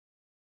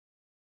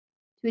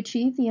To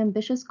achieve the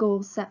ambitious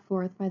goals set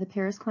forth by the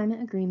Paris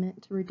Climate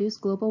Agreement to reduce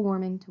global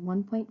warming to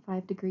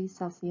 1.5 degrees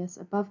Celsius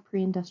above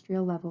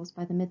pre-industrial levels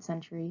by the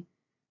mid-century,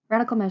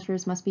 radical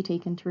measures must be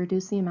taken to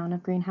reduce the amount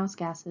of greenhouse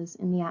gases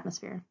in the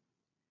atmosphere.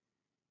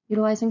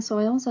 Utilizing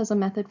soils as a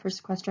method for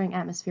sequestering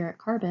atmospheric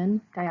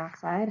carbon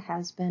dioxide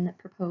has been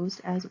proposed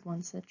as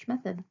one such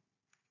method.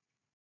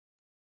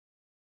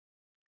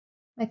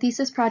 My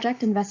thesis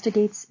project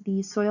investigates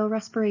the soil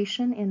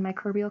respiration and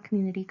microbial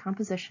community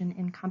composition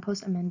in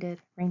compost amended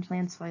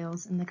rangeland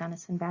soils in the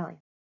Gunnison Valley.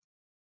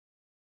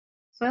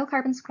 Soil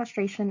carbon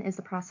sequestration is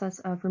the process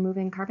of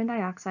removing carbon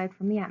dioxide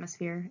from the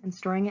atmosphere and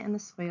storing it in the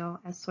soil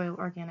as soil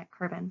organic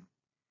carbon.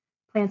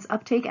 Plants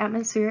uptake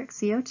atmospheric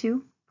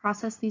CO2,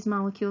 process these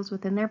molecules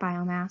within their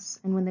biomass,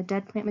 and when the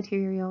dead plant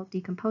material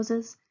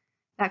decomposes,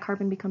 that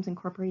carbon becomes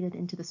incorporated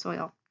into the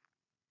soil.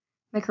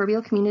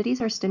 Microbial communities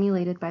are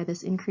stimulated by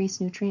this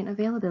increased nutrient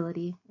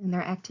availability, and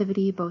their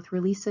activity both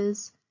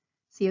releases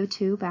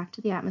CO2 back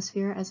to the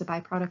atmosphere as a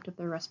byproduct of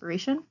their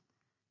respiration,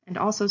 and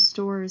also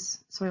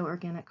stores soil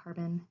organic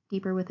carbon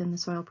deeper within the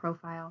soil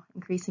profile,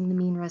 increasing the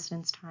mean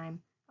residence time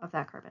of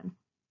that carbon.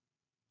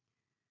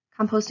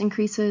 Compost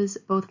increases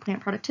both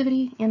plant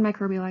productivity and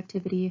microbial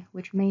activity,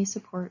 which may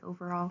support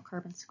overall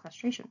carbon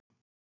sequestration.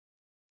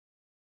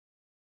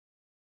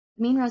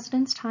 The mean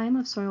residence time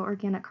of soil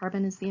organic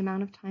carbon is the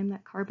amount of time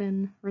that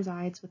carbon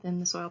resides within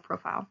the soil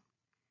profile.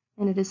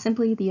 And it is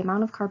simply the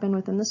amount of carbon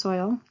within the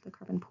soil, the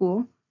carbon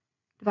pool,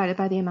 divided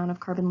by the amount of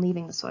carbon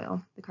leaving the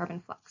soil, the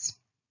carbon flux.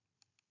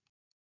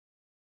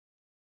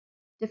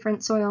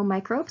 Different soil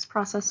microbes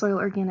process soil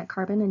organic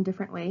carbon in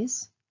different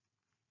ways.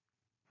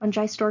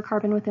 Fungi store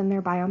carbon within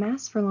their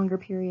biomass for longer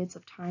periods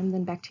of time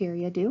than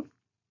bacteria do.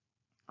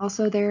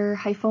 Also, their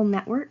hyphal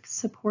networks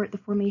support the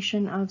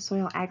formation of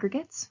soil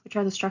aggregates, which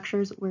are the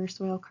structures where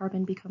soil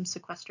carbon becomes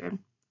sequestered.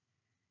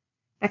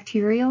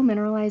 Bacterial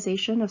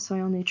mineralization of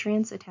soil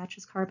nutrients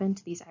attaches carbon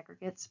to these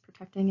aggregates,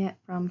 protecting it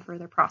from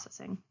further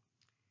processing.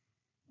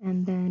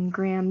 And then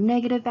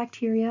gram-negative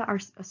bacteria are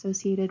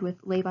associated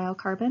with labile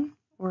carbon,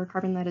 or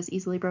carbon that is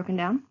easily broken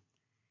down,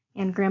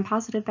 and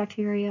gram-positive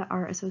bacteria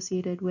are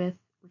associated with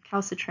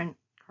recalcitrant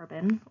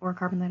carbon, or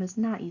carbon that is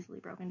not easily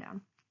broken down.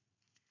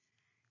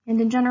 And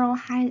in general,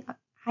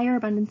 higher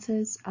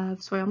abundances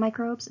of soil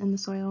microbes in the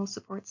soil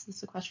supports the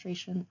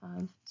sequestration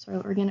of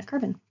soil organic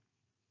carbon.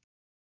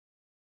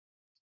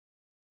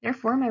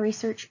 Therefore, my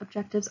research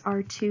objectives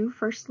are to,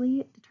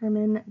 firstly,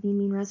 determine the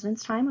mean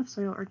residence time of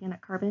soil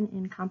organic carbon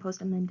in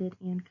compost amended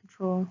and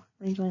control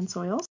rangeland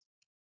soils.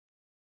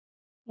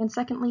 And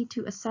secondly,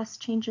 to assess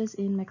changes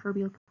in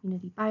microbial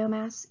community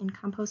biomass in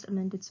compost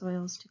amended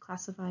soils to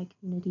classify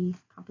community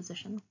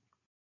composition.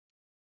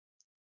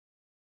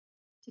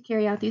 To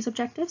carry out these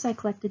objectives, I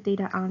collected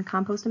data on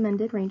compost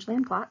amended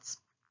rangeland plots.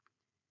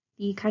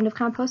 The kind of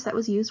compost that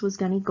was used was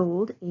Gunny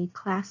Gold, a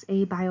Class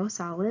A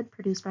biosolid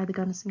produced by the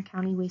Gunnison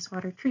County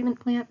Wastewater Treatment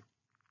Plant,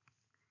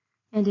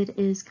 and it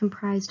is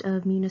comprised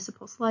of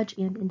municipal sludge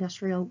and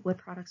industrial wood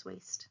products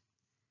waste.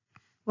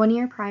 1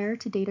 year prior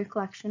to data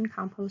collection,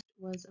 compost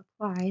was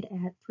applied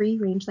at 3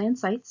 rangeland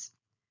sites,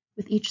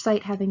 with each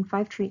site having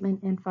 5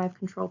 treatment and 5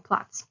 control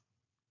plots.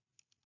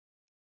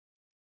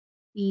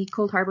 The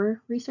Cold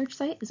Harbor research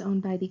site is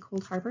owned by the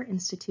Cold Harbor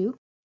Institute.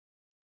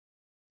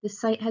 This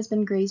site has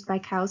been grazed by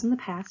cows in the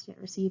past, yet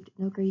received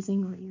no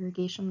grazing or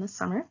irrigation this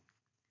summer.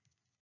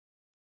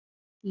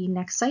 The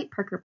next site,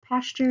 Parker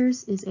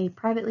Pastures, is a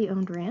privately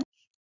owned ranch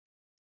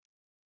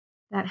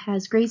that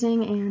has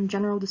grazing and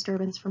general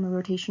disturbance from a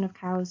rotation of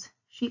cows,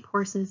 sheep,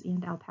 horses,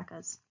 and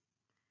alpacas.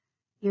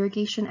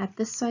 Irrigation at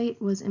this site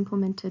was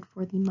implemented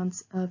for the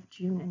months of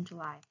June and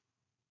July.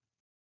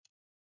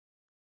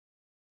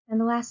 And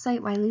the last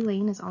site, Wiley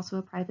Lane, is also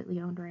a privately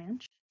owned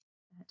ranch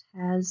that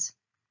has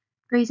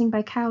grazing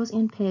by cows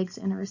and pigs,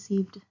 and it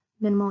received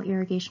minimal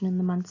irrigation in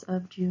the months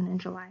of June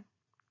and July.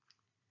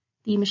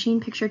 The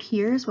machine pictured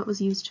here is what was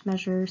used to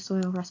measure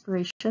soil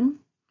respiration,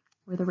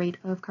 or the rate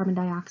of carbon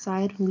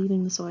dioxide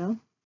leaving the soil.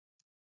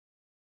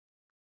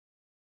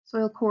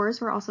 Soil cores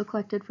were also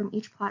collected from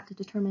each plot to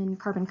determine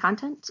carbon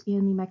content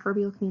in the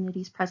microbial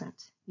communities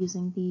present,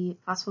 using the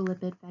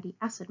phospholipid fatty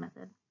acid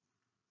method.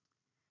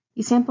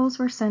 These samples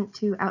were sent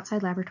to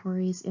outside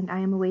laboratories, and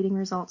I am awaiting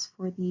results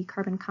for the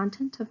carbon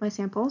content of my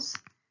samples.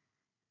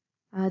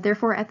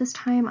 Therefore, at this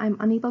time, I'm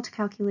unable to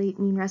calculate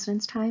mean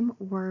residence time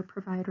or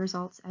provide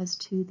results as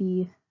to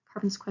the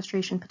carbon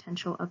sequestration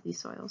potential of these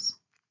soils.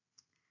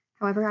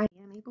 However, I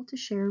am able to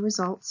share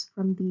results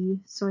from the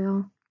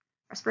soil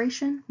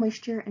respiration,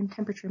 moisture, and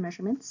temperature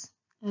measurements,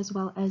 as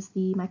well as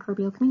the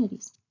microbial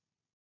communities.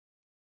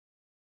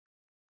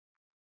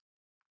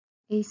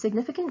 A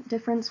significant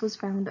difference was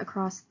found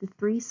across the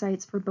 3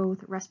 sites for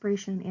both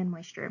respiration and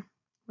moisture.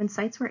 When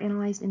sites were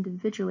analyzed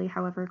individually,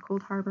 however,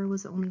 Cold Harbor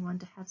was the only one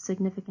to have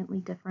significantly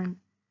different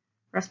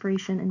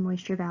respiration and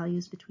moisture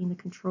values between the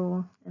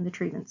control and the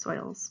treatment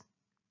soils.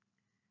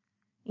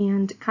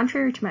 And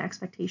contrary to my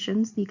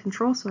expectations, the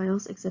control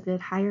soils exhibited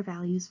higher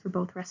values for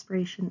both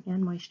respiration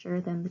and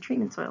moisture than the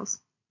treatment soils.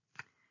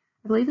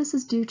 I believe this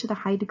is due to the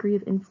high degree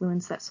of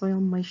influence that soil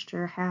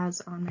moisture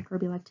has on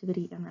microbial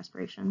activity and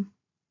respiration.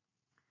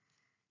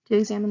 To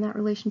examine that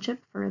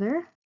relationship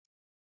further,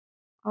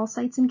 all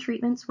sites and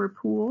treatments were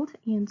pooled,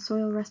 and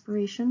soil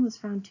respiration was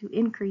found to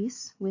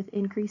increase with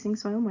increasing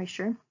soil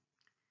moisture,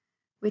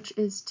 which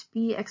is to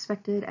be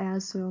expected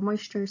as soil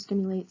moisture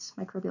stimulates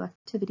microbial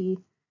activity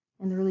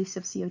and the release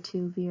of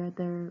CO2 via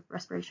their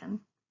respiration.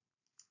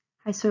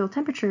 High soil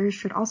temperatures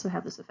should also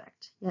have this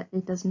effect, yet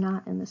it does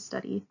not in this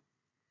study.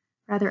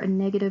 Rather, a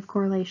negative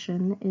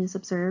correlation is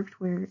observed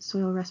where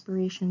soil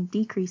respiration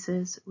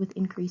decreases with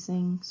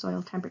increasing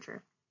soil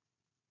temperature.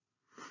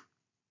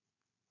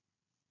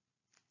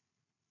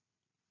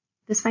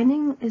 This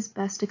finding is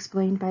best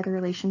explained by the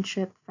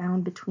relationship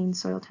found between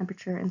soil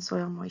temperature and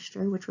soil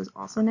moisture, which was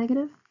also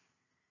negative,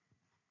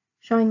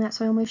 showing that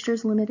soil moisture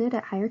is limited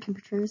at higher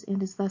temperatures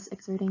and is thus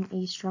exerting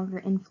a stronger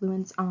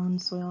influence on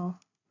soil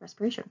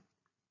respiration.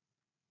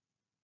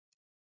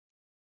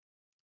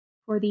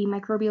 For the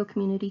microbial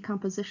community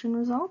composition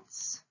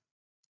results,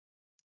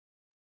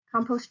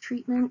 compost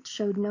treatment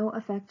showed no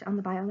effect on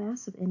the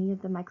biomass of any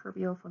of the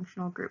microbial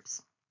functional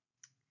groups.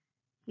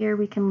 Here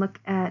we can look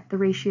at the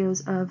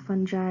ratios of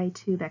fungi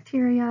to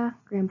bacteria,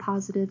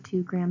 gram-positive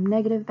to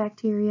gram-negative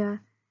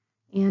bacteria,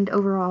 and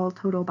overall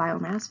total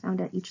biomass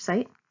found at each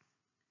site.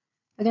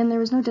 Again, there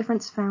was no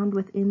difference found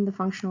within the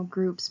functional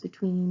groups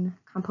between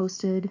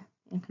composted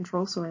and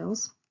control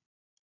soils.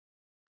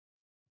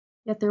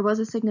 Yet there was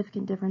a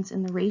significant difference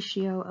in the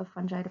ratio of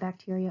fungi to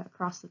bacteria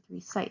across the 3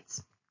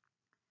 sites,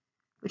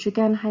 which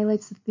again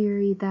highlights the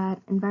theory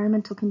that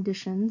environmental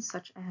conditions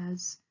such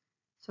as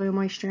soil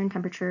moisture and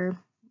temperature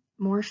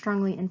more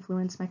strongly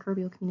influence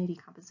microbial community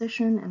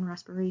composition and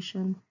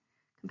respiration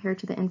compared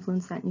to the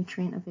influence that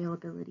nutrient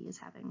availability is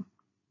having.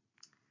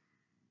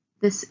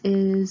 This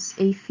is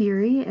a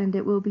theory, and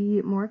it will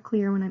be more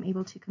clear when I'm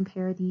able to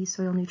compare the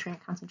soil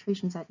nutrient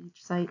concentrations at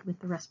each site with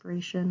the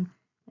respiration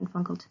and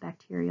fungal to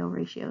bacterial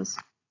ratios.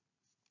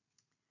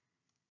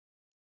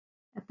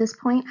 At this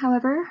point,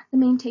 however, the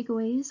main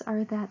takeaways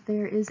are that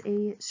there is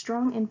a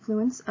strong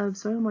influence of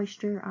soil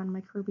moisture on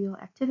microbial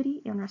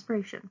activity and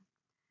respiration.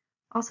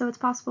 Also, it's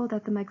possible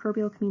that the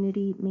microbial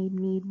community may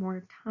need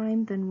more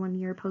time than 1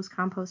 year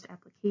post-compost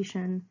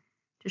application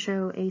to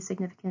show a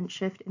significant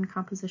shift in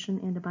composition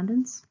and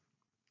abundance.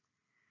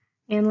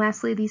 And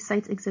lastly, these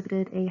sites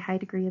exhibited a high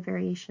degree of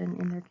variation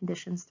in their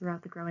conditions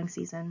throughout the growing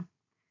season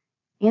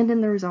and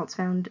in the results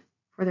found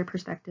for their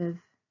prospective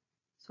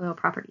soil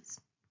properties.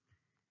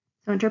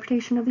 So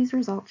interpretation of these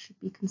results should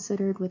be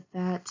considered with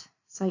that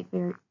site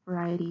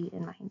variety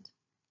in mind.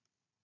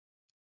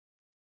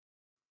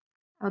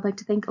 I would like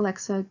to thank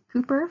Alexa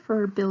Cooper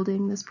for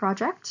building this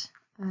project,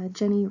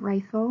 Jenny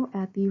Reithel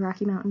at the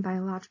Rocky Mountain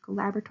Biological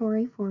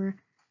Laboratory for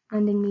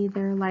lending me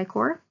their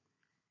LICOR,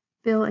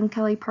 Bill and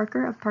Kelly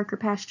Parker of Parker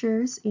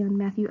Pastures, and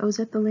Matthew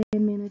Ozip, the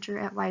land manager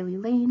at Wiley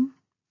Lane,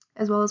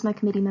 as well as my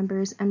committee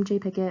members,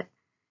 MJ Pickett,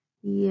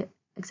 the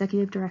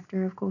executive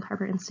director of Gold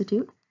Harbor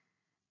Institute,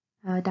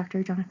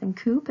 Dr. Jonathan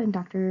Koop and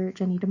Dr.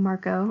 Jenny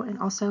DeMarco, and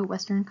also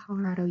Western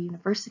Colorado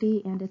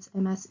University and its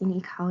MS in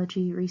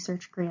Ecology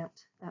research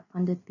grant that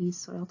funded these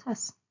soil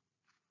tests.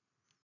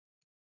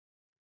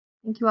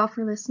 Thank you all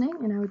for listening,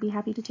 and I would be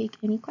happy to take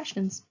any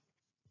questions.